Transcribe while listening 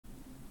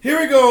Here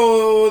we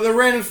go. The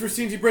randoms for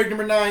C&C break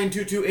number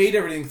 9228.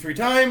 Everything 3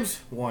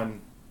 times.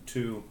 1,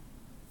 2,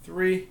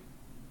 3.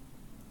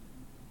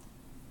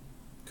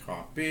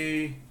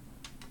 Copy.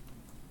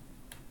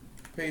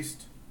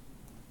 Paste.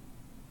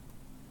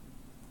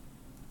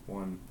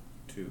 1,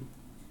 2,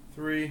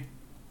 3.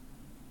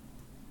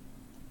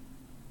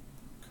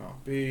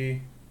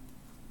 Copy.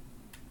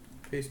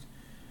 Paste.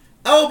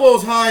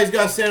 Elbows High's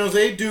got San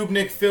Jose.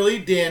 Dubnik Philly.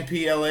 Dan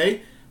P. LA.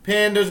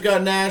 Panda's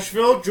got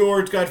Nashville.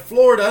 George got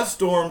Florida.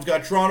 Storm's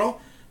got Toronto.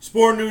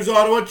 Sport News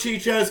Ottawa.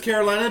 Cheech has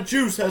Carolina.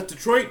 Juice has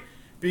Detroit.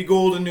 Be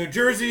Golden New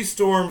Jersey.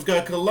 Storm's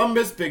got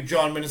Columbus. Big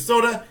John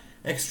Minnesota.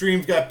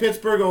 Extreme's got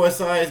Pittsburgh.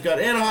 OSI has got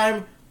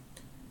Anaheim.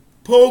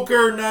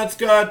 Poker Nuts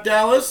got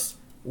Dallas.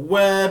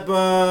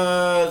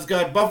 Webb's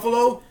got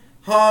Buffalo.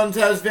 Hans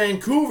has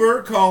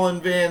Vancouver. Colin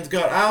Van's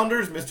got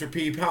Islanders. Mr.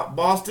 P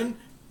Boston.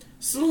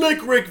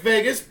 Slick Rick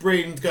Vegas.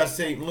 Braden's got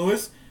St.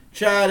 Louis.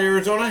 Chad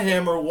Arizona.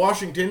 Hammer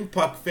Washington.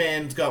 Puck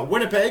Fans got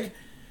Winnipeg.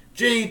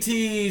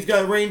 JT's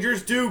got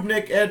Rangers.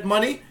 Dubnik Ed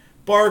Money.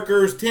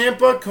 Barker's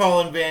Tampa.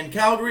 Colin Van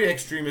Calgary.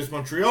 Extremist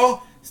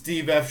Montreal.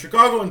 Steve F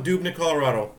Chicago. And Dubnik Colorado.